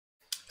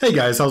Hey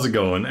guys, how's it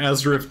going?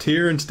 Azrift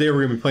here, and today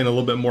we're going to be playing a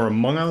little bit more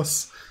Among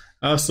Us.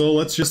 So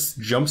let's just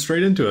jump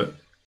straight into it.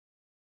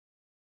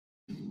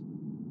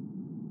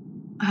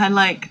 I had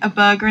like a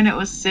burger and it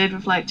was seared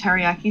with like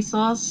teriyaki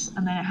sauce,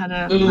 and then it had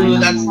a. Ooh,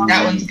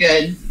 that one's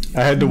good.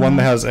 I had the one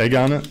that has egg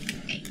on it.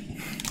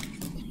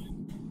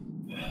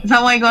 Is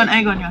that why you got an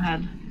egg on your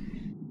head?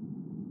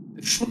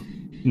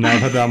 No,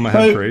 I've had that on my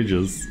head for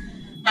ages.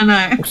 I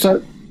know.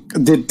 So,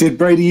 did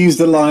Brady use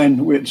the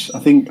line, which I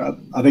think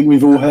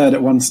we've all heard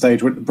at one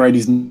stage, with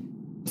Brady's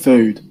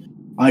food?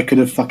 I could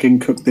have fucking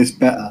cooked this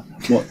better.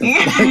 What the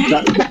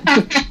fuck?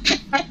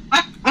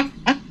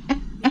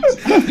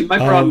 My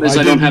problem is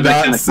I don't have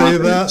that kind of say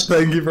confidence. that.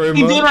 Thank you very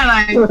You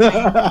much. did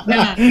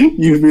yeah.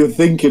 You've been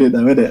thinking it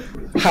though, innit?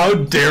 How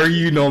dare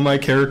you know my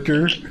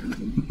character?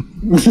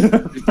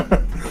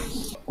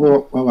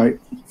 Well, wait.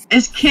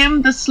 Is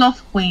Kim the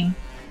sloth queen?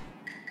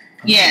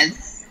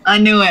 Yes. I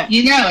knew it.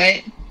 You know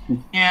it.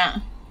 Yeah.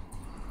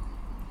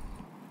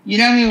 You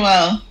know me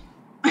well.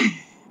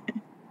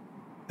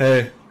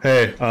 Hey,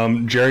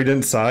 Jerry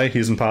didn't sigh.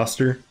 He's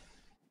imposter.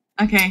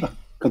 Okay.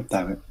 God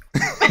damn it.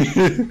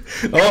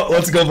 Oh,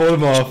 let's go vote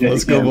him off.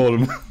 Let's go vote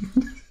him.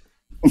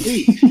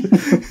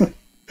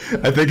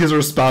 I think his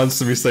response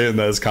to me saying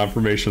that is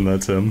confirmation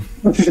that's him.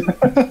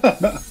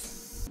 At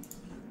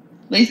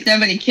least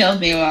nobody killed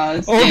me while I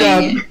was Oh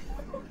saying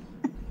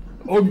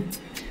god. it.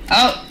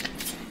 Oh.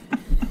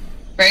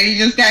 Brady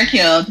just got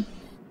killed.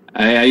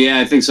 Yeah,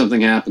 I think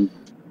something happened.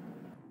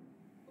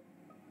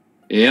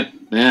 Yep.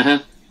 Uh-huh.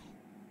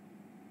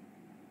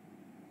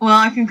 Well,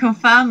 I can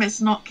confirm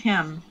it's not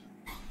Kim.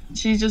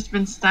 She's just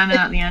been standing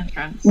at the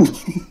entrance.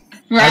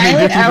 Right?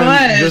 Vicky,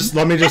 I was. just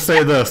let me just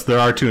say this: there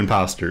are two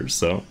imposters.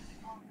 So.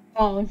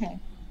 Oh, okay.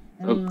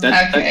 Oh,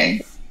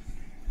 Okay.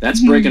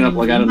 that's breaking up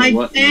like I don't know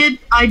what.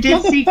 I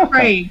did see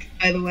Craig,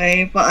 by the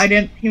way, but I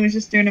didn't. He was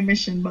just doing a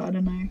mission, but I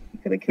don't know. He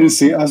could have Didn't killed.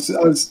 see.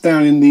 I was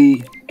down in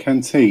the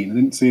canteen. I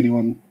didn't see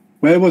anyone.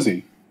 Where was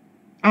he?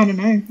 I don't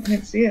know. I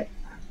didn't see it.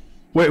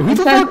 Wait, who It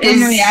the says fuck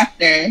in is?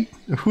 reactor.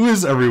 Who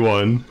is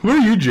everyone? Who are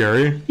you,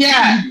 Jerry?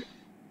 Yeah.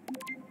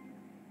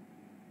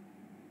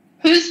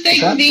 Who's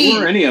fake that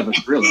beans? Or any of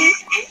us, really.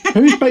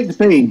 Who's baked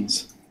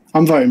beans?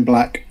 I'm voting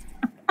black.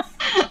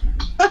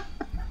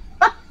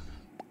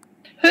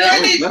 Who are I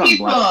these bet I'm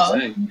people? black to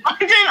say.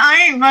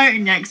 I ain't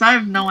voting yet because I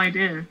have no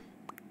idea.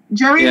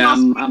 Jerry Yeah,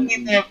 must I'm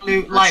be the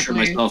blue, Not light sure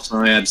blue. myself, so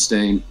I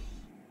abstain.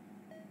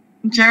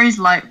 Jerry's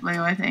light blue,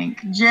 I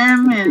think.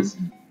 Jim is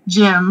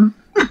Jim.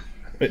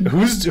 Wait,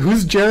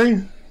 who's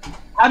Jerry?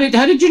 How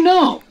did you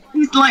know?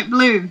 He's light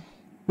blue.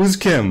 Who's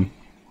Kim?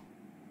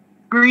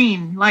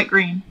 Green, light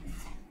green.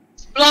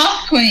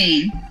 Sloth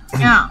Queen.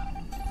 Yeah.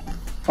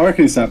 I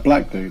reckon it's that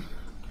black dude.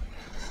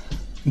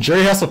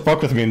 Jerry has to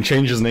fuck with me and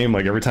change his name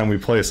like every time we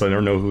play, so I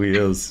never know who he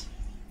is.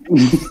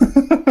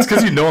 It's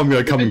because you know I'm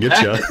gonna come and get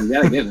you. You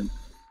gotta give him.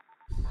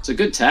 It's a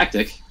good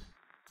tactic.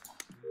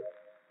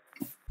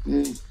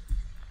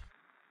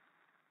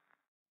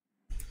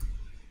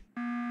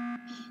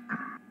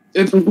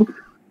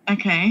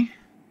 Okay.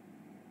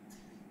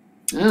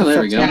 Oh,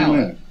 there we go.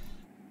 Yeah.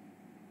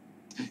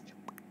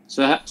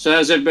 So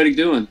how's everybody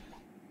doing?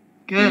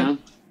 Good. Yeah.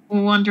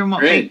 We're wondering what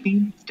Great. Baked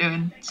Beans is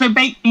doing. So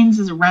Baked Beans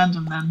is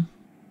random then.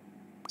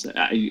 So,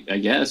 I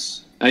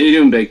guess. How you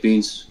doing, Baked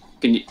Beans?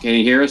 Can you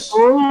hear us?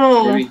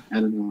 Oh, Maybe? I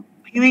don't know.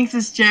 he thinks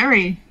it's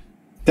Jerry.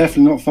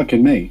 Definitely not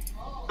fucking me.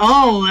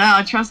 Oh, yeah,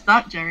 I trust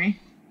that, Jerry.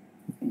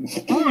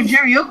 Oh,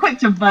 Jerry, you're quick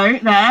to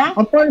vote there.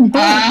 I'm voting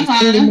black. He's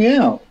calling me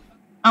out.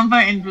 I'm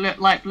voting blue,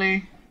 light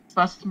blue.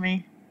 Plus to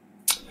me.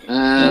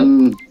 Yeah,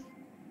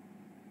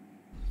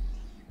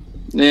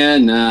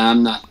 no,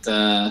 I'm not.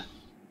 I'm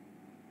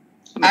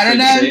I don't afraid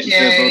know, to say it,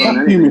 Jerry. so I vote on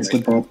Fuck you,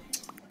 anything. Mr. Bob.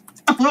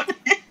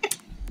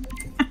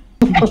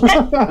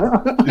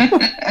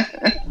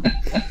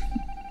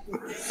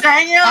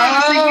 Daniel,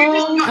 so you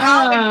just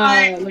got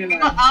outed look at you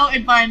got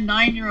outed by a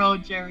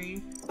 9-year-old,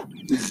 Jerry.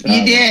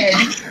 You did.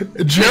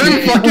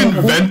 Jerry fucking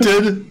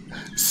vented,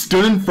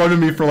 stood in front of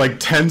me for like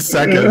 10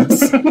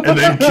 seconds, and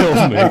then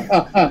killed me.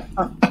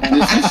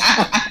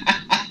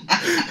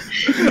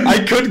 I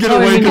couldn't get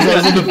away because I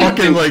was in the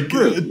fucking like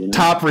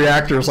top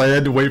reactor, so I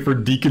had to wait for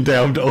Deacon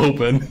to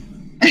open.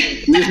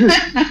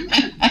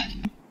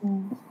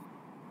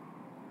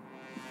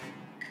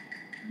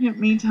 You didn't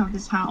mean to have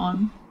this hat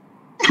on.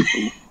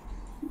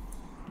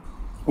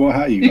 What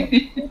hat you got?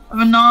 A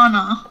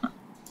banana.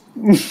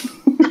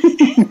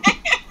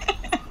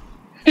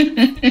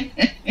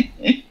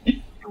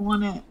 I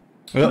want it.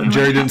 Well,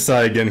 Jerry didn't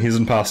sigh again. He's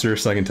imposter a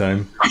second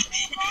time.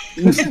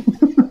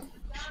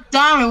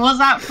 Damn, it was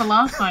that for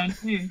last time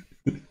too.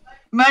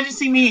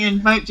 Emergency meeting,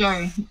 vote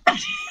Jerry.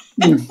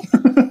 It always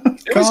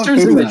Can't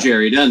turns do into that.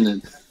 Jerry, doesn't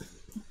it?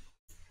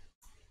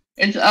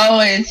 It's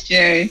always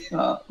Jerry's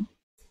fault.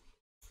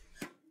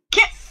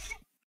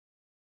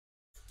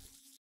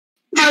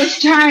 I was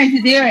trying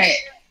to do it.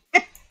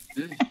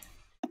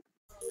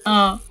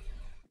 Oh,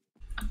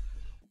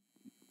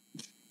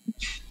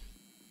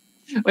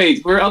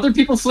 Wait, were other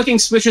people flicking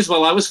switches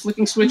while I was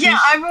flicking switches? yeah,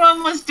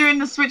 everyone was doing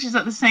the switches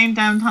at the same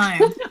damn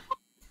time.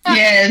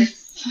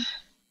 Yes.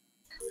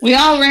 We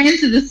all ran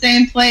into the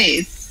same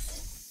place.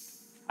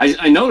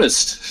 I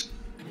noticed.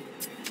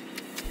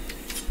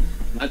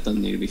 That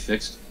doesn't need to be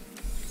fixed.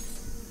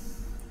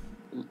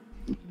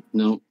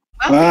 No.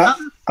 I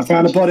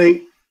found a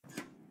body.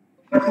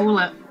 Cool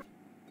it.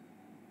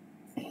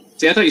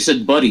 See, I thought you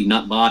said buddy,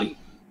 not body.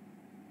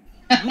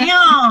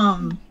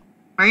 Damn!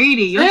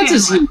 Brady, you're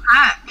That's getting like,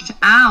 hacked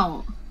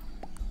out.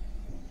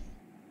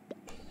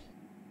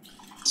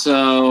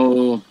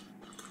 So,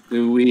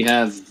 do we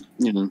have,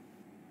 you know,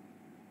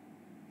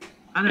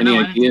 I don't any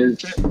know. ideas?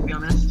 To be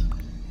honest.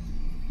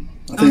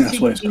 I think that's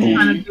what it's Trying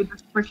called. to do the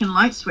freaking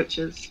light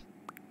switches.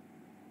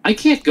 I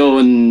can't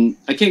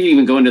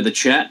even go into the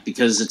chat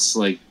because it's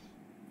like,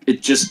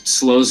 it just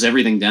slows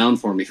everything down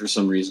for me for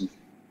some reason.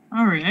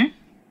 Oh, really?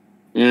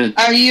 Yeah.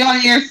 Are you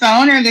on your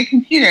phone or the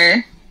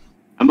computer?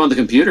 I'm on the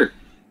computer.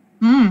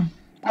 Hmm.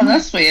 Oh,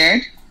 that's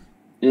weird.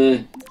 Yeah.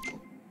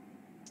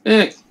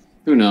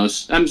 Who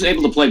knows? I'm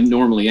able to play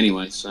normally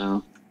anyway,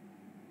 so.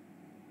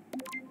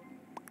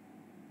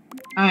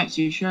 Alright,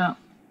 so you shut up.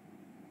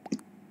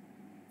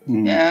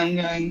 Yeah, I'm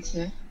going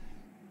to.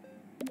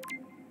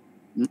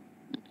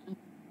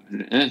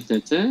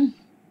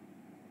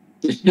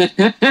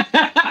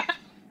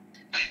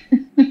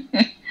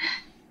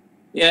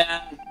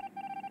 Yeah.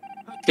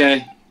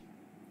 Okay.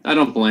 I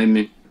don't blame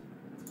me.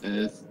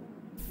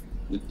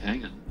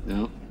 Hang on.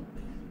 No.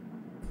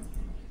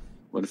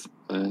 What if...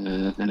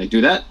 can I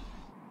do that?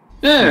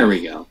 There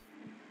we go.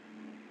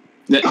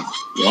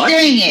 What?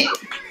 Dang it!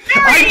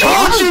 I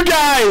told you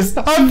guys!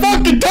 I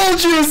fucking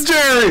told you it's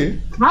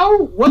Jerry! How?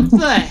 What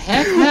the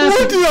heck happened?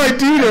 What did I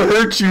do to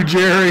hurt you,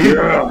 Jerry?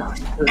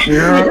 Did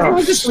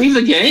I just leave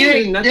the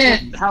game? And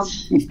did.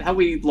 that's how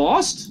we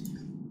lost?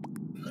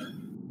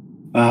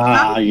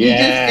 Ah, You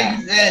yeah.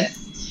 just exist.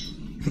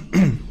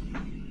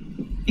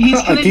 He's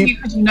I killing you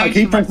because you know I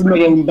keep pressing the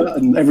wrong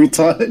button every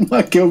time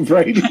I kill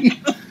Brady.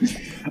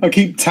 I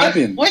keep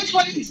tabbing. Which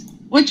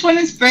one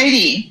is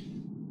Brady?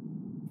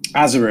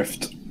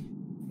 Azarift.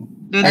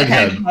 The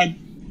Egghead. head.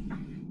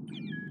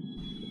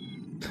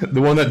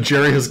 The one that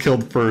Jerry has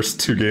killed first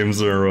 2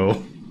 games in a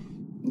row.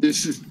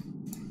 This is...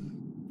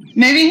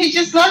 Maybe he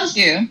just loves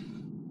you.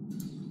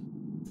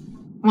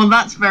 Well,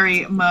 that's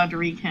very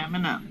murdery, Kim,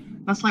 isn't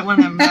it? That's like one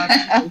of them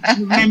murders.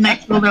 Men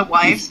that kill their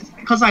wives. It's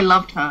because I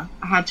loved her.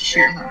 I had to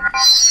shoot her.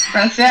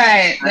 That's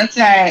right. That's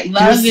right.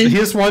 Love He is.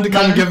 just wanted to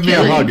come and love give me a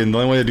killing. hug, and the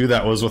only way to do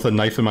that was with a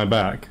knife in my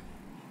back.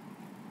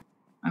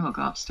 I gotta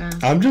go upstairs.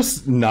 I'm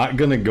just not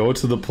gonna go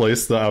to the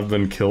place that I've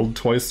been killed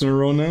twice in a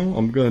row now.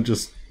 I'm gonna go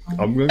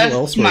That's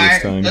elsewhere smart.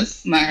 this time. That's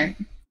smart.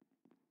 I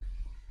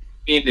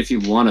mean, if you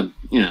want to,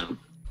 you know,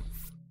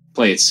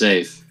 play it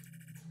safe.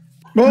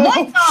 Oh,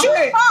 What the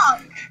shit!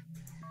 fuck?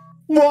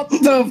 What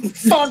the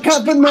fuck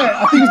happened there?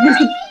 I think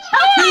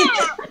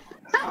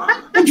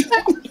it's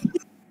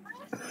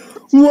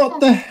What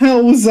the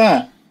hell was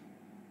that?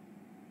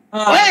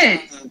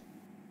 What?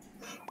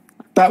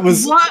 That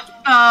was... What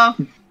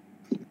the?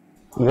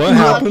 What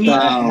happened? the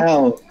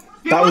hell?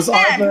 Who That was was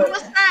there? either... Who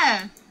was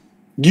there?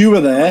 You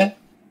were there,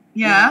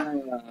 Yeah.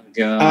 Oh,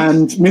 God.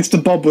 and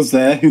Mr. Bob was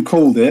there, who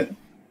called it.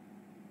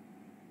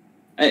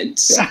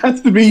 It's... It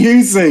has to be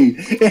you, see.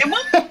 It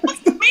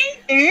wasn't me,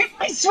 dude.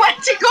 I swear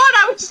to God,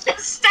 I was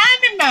just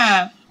standing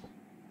there.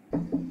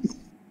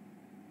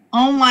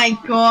 Oh my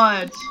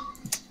God.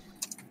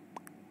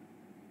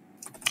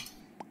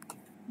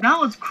 That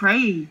was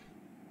crazy.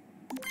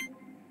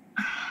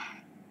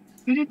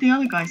 Who did the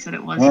other guy said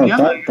it was? Oh,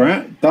 Yellow.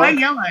 Why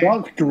yellow?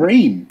 dark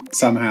green,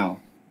 somehow.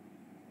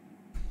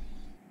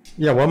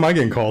 Yeah, what am I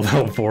getting called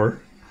out for?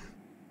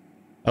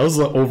 I was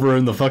over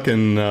in the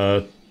fucking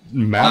map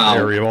Wow.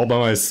 area all by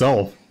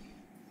myself.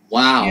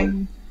 Wow. Yeah.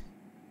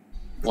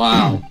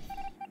 Wow.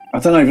 I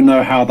don't even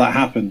know how that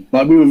happened.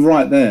 Like, we were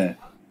right there.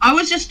 I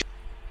was just.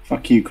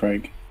 Fuck you,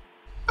 Craig.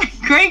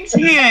 Greg's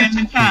here in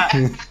the chat.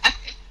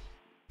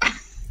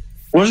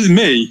 What is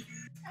me?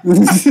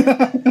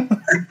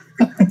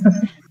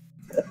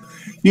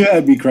 You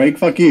heard me, Craig.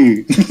 Fuck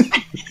you.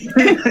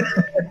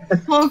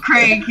 Poor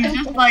Craig. He's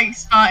just like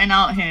starting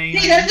out here. You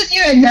He know? doesn't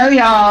even know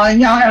y'all, and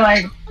y'all are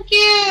like, fuck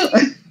you.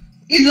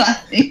 He's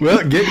laughing.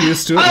 Well, get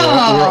used to it.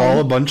 Oh. We're all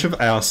a bunch of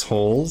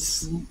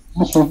assholes.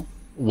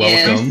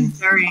 Welcome.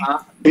 Very.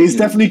 It's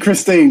definitely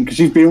Christine, because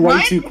she's been way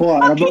Why too the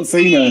quiet. I've fucking not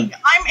seen thing?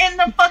 I'm in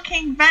the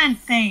fucking vent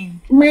thing.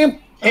 her.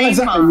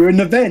 Exactly, you're in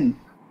the vent.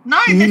 No,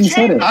 You the even said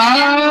chamber it.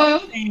 Oh.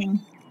 thing.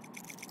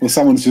 Or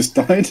someone's just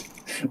died.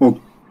 Or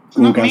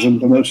Not orgasm,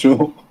 me. I'm not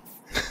sure.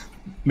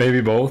 Maybe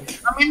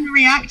both. I'm in the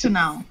reactor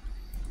now.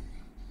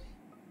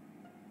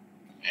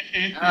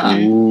 Ah,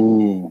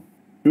 Ooh.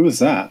 Who was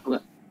that?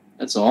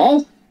 that's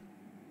all?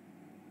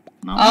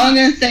 No. All I'm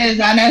gonna say is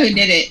I know who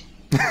did it.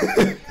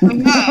 Yeah,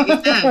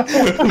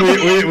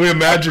 you did. we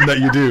imagine that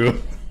you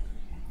do.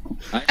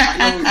 I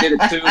know who did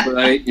it too, but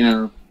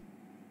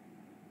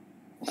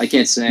I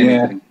can't say Yeah.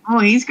 anything. Oh,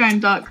 he's going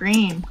dark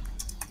green.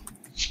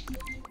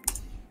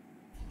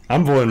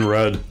 I'm voting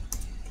red.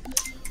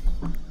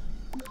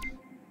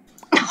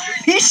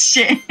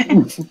 Shit.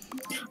 Alright,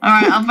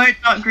 I'll vote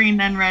dark green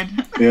then red.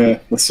 Yeah,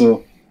 that's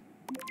all.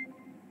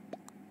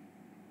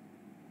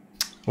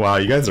 Wow,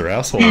 you guys are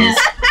assholes.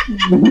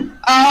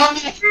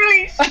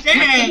 Holy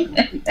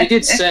shit! I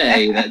did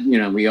say that, you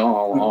know, we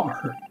all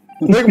are.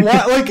 Like,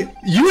 why? Like,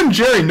 you and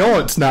Jerry know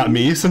it's not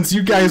me, since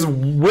you guys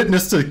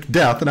witnessed a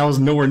death and I was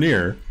nowhere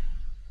near.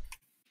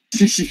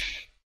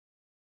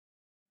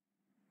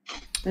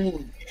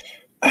 It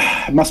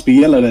must be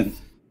yellow then.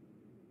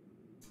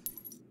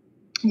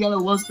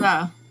 Yellow was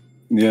there.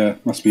 Yeah,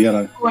 must be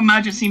yellow. Oh,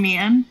 emergency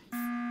meeting.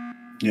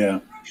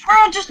 Yeah.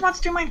 Oh, just not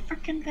to do my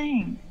freaking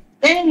thing.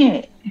 Dang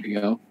it. There you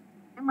go.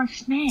 I'm a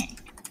snake.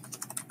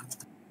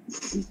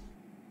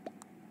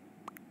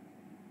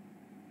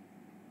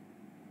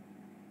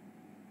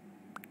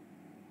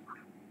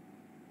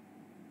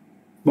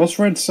 What's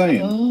Red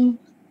saying? Oh.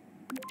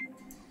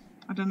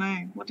 I don't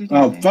know. What did he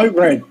Oh, say? vote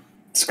red.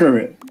 Screw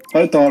it.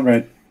 Vote dark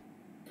red.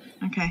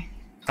 Okay.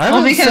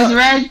 Well, because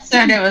Red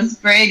said it was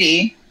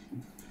Brady.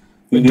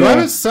 Do I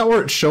have it set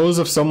where it shows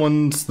if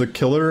someone's the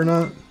killer or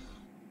not?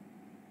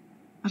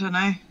 I don't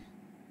know.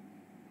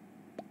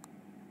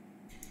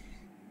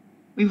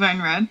 We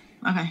voting red?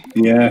 Okay.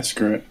 Yeah,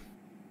 screw it.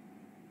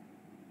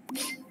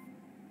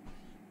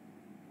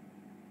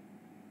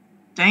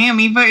 Damn,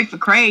 he voted for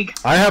Craig.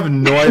 I have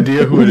no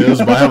idea who it is,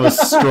 but I have a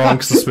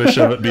strong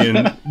suspicion of it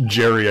being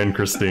Jerry and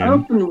Christine. I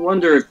often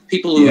wonder if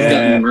people who have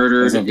gotten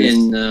murdered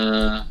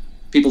in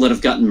people that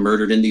have gotten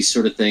murdered in these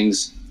sort of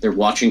things, they're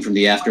watching from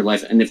the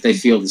afterlife, and if they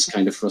feel this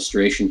kind of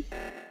frustration.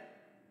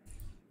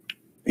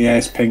 Yeah,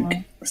 it's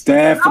pink. It's How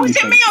definitely is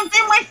it pink. me? I'm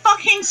doing my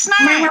fucking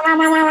snack.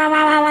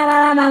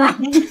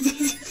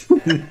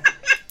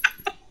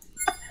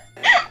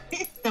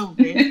 He's so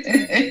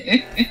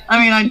bitch. I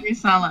mean, I do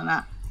sound like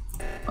that.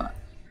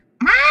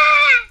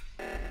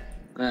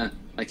 But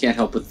I can't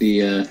help with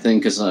the thing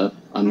because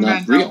I'm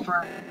not real.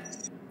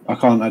 I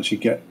can't actually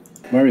get...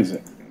 Where is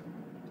it?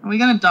 Are we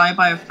gonna die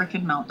by a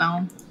freaking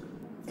meltdown?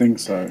 I think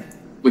so.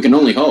 We can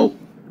only hope.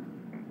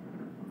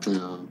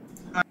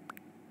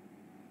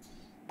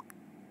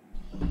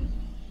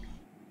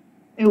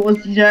 It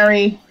was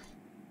Jerry.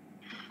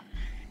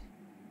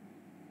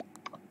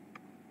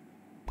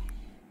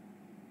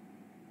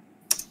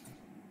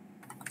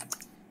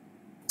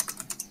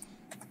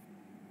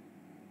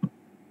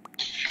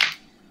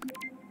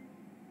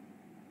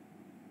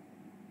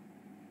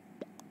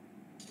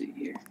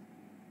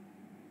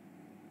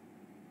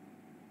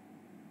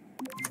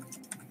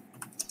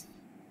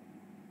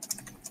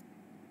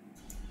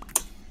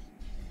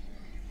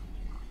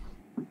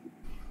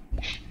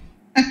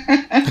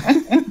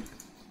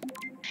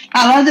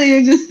 I love that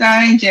you're just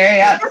throwing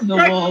Jerry out to the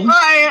wolves. Oh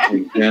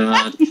my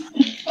god.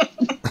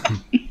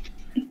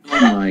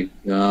 Oh my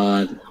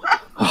god.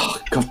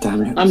 Oh, god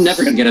damn it. I'm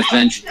never gonna get a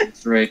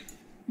vengeance, right?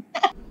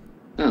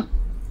 Oh.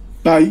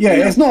 No, yeah,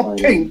 it's not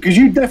pink, because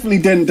you definitely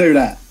didn't do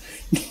that.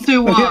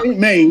 Do what? It ain't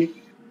me.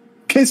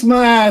 Kiss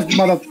my ass,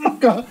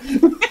 motherfucker.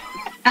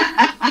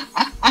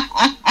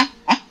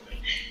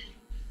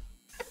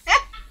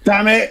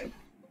 Damn it.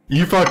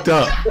 You fucked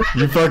up.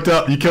 You fucked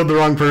up. You killed the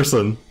wrong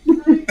person.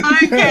 I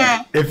don't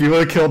care. If you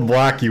would have killed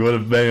Black, you would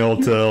have been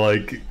able to,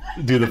 like,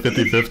 do the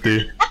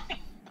 50-50.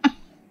 I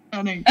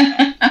don't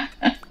care.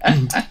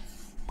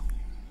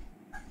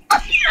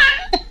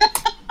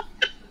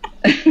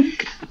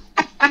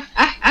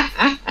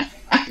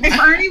 If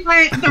only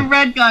the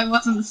red guy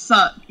wasn't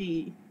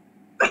sucky.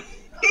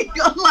 He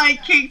got,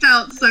 like, kicked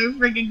out so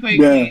freaking quickly.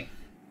 Yeah.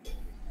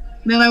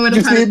 Then I would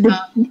have Just, had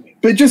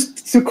but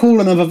just to call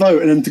another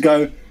vote and then to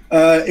go,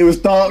 it was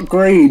dark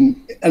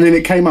green, and then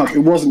it came up, it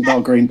wasn't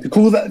dark green. To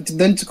call that,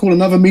 then to call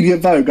another immediate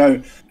vote,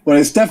 go, well,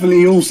 it's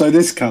definitely also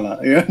this colour.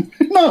 Yeah,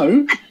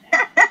 no.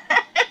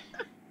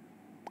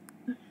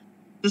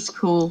 Just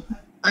cool.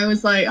 I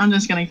was like, I'm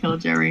just gonna kill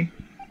Jerry.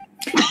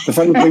 The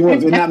funny thing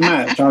was, in that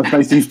match, I was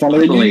basically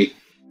following you. Finally,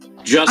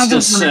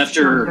 justice wanted to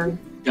after kill her.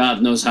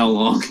 God knows how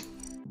long.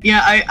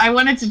 Yeah, I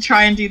wanted to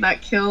try and do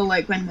that kill,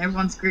 like, when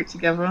everyone's grouped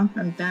together,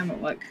 and damn, it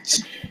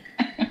worked.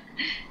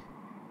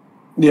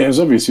 Yeah, it was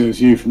obvious it was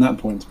you from that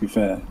point, to be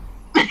fair.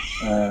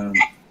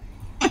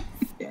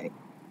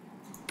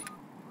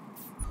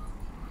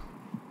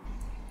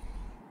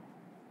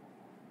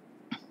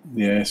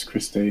 Yes,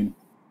 Christine.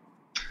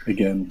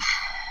 Again.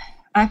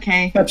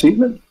 Okay. Actually,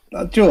 do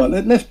you know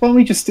what, why don't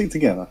we just stick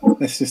together?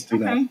 Let's just do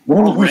that. Okay.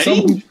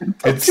 Already?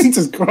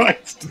 Jesus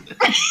Christ.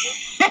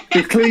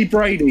 It's clearly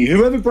Brady.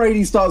 Whoever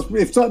Brady starts...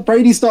 If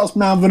Brady starts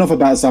mouthing off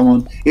about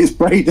someone, it's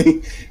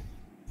Brady.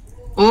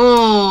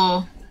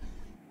 Oh.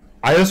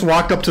 I just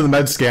walked up to the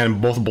med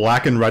scan, both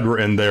Black and Red were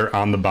in there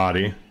on the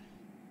body.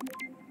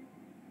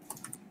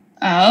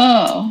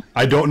 Oh.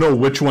 I don't know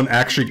which one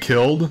actually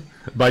killed,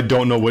 but I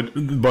don't know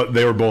but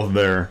they were both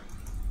there.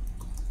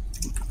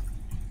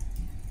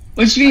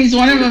 Which means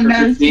one of them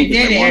knows who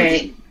did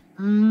it,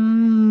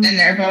 Mm. and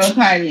they're both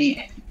hiding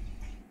it.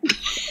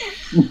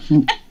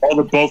 Oh,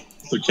 they're both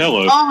the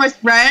killer. Oh,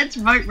 it's red.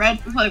 Vote red.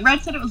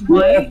 Red said it was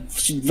white.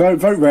 Yeah,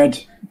 vote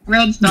red.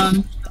 Red's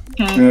done.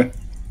 Okay. Yeah.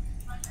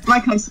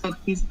 Like I said,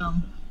 he's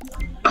done.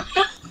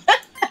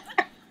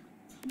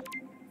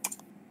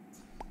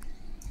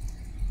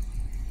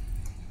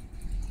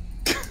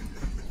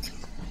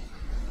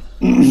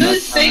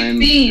 Who's time.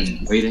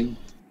 beans. Waiting.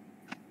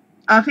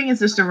 I think it's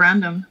just a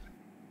random.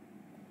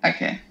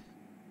 Okay.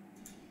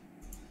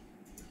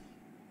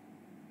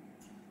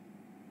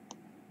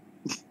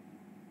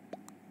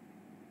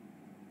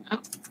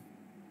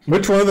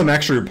 Which one of them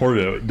actually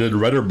reported it? Did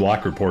red or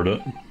black report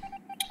it?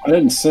 I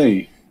didn't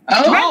see.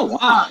 Oh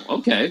wow.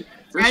 Okay.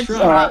 First Red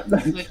try.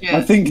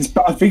 I think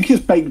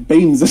it's baked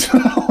beans as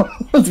well.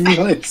 To be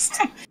honest.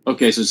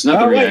 Okay, so it's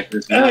not the reactor.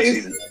 It's not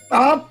even.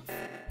 Ah,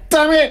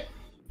 damn it!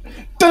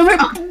 Damn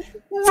it!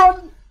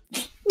 Run!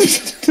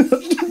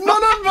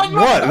 Run!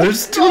 What?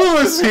 There's two of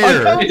us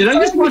here. Hey, did I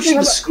just watch the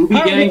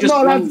Scooby Gang just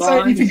I'm not allowed run to say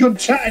by? anything on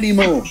chat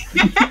anymore.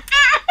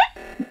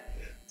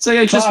 Say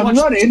I just I'm watched.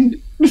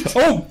 running.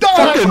 Oh,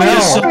 fucking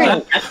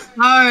hell!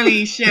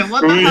 Holy shit!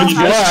 What the It hell was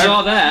happened? just black.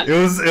 saw that.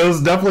 It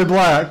was definitely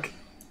black.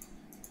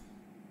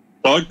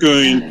 Not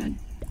green.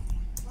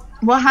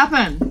 What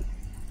happened?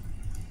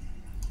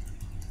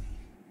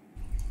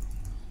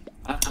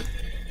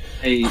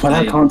 Well,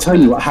 I can't tell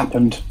you what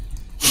happened.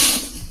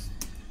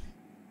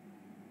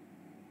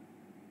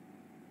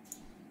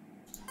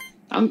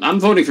 I'm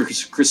voting for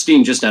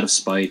Christine just out of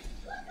spite.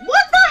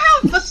 What the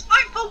hell? For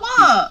spite for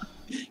what?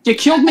 You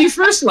killed me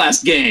first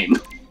last game.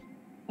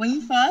 Were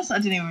you first? I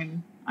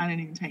didn't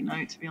even take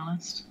note, to be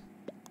honest.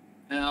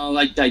 Well,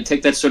 I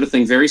take that sort of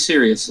thing very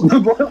seriously.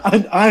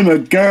 I'm a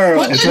girl.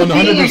 What It's does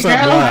being a 100%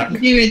 girl black. have to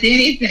do with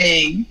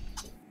anything?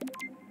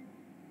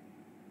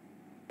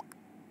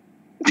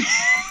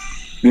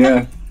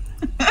 Yeah.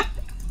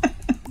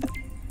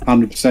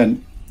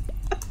 100%.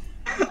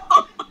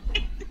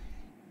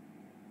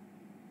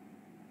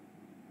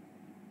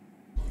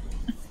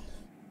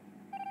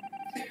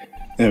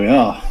 There we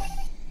are.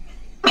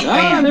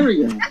 Ah, there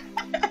we go.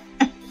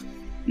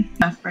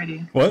 Yeah, Freddy.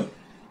 What?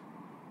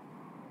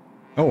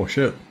 Oh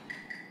shit.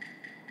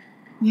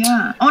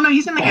 Yeah. Oh no,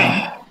 he's in the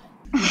game.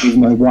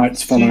 Even though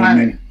White's following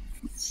me.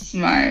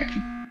 Smart.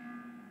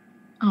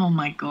 Oh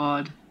my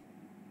god.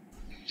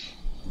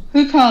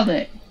 Who called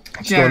it?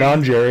 What's going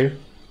on, Jerry?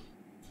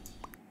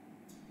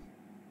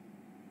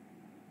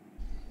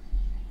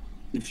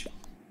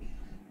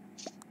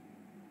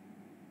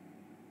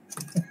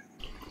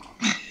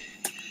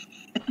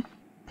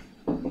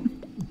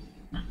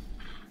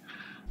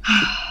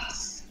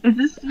 Is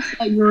this just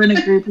like we're in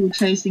a group all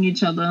chasing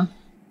each other?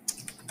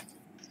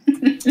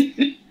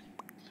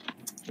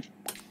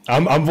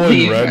 I'm voting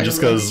Leave red right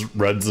just away. because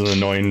red's an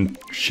annoying,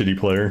 shitty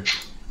player.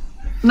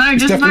 No,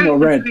 It's just definitely vote not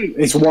for red. Boot.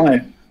 It's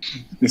White.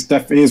 This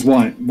definitely is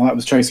White. White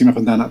was chasing him up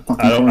and down that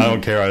fucking I don't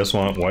corridor. care. I just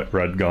want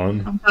red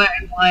gone. I'm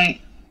voting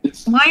white.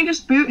 Why don't you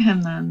just boot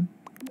him then?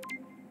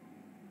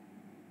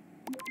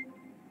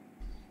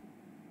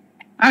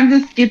 I'm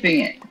just skipping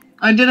it.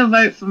 I did a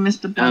vote for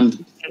Mr.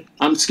 Bond.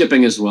 I'm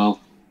skipping as well.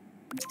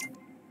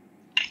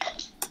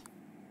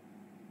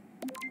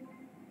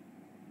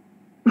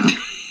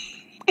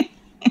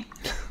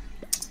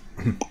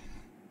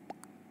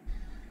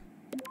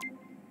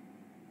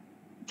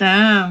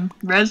 Damn,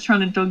 Red's trying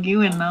to dog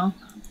you in now.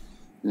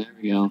 There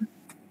we go.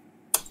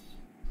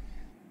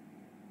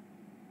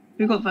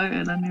 Who got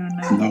voted? I don't even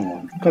know. No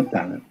one. God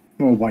damn it.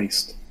 What a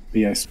waste.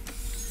 BS.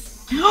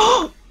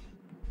 Oh,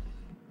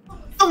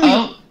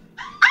 Oh.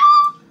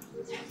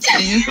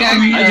 You just got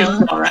I just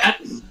killed. saw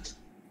that.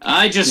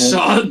 I just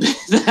saw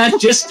that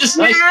just as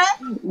I yeah.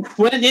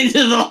 went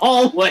into the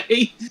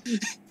hallway.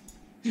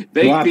 What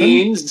Baked happened?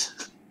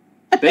 beans.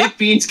 Baked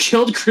beans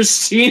killed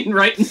Christine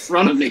right in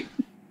front of me.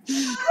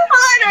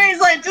 I know,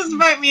 he's like, just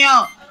vote me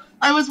out.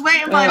 I was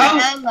waiting by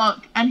the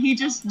airlock, and he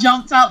just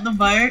jumped out the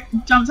vent,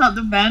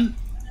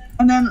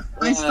 and then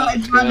I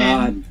started running,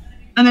 God.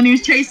 and then he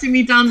was chasing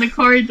me down the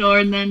corridor,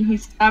 and then he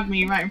stabbed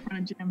me right in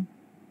front of Jim.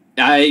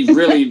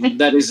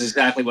 That is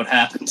exactly what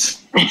happened.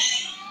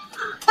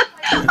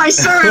 I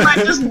saw him, I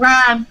just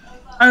ran.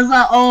 I was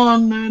like, oh,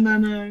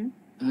 no.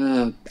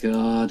 Oh,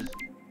 God.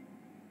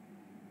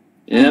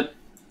 Yep.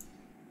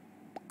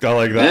 Got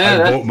like that. Yeah, I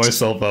that's- vote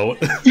myself out.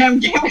 Damn,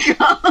 game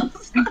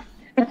goes.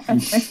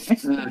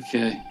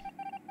 Okay.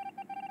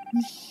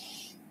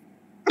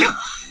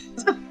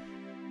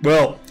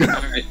 Well,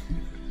 Alright.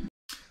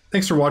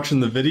 thanks for watching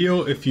the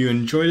video. If you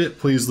enjoyed it,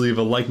 please leave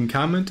a like and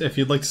comment. If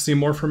you'd like to see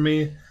more from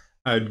me,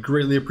 I'd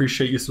greatly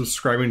appreciate you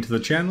subscribing to the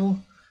channel.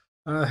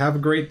 Have a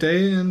great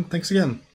day, and thanks again.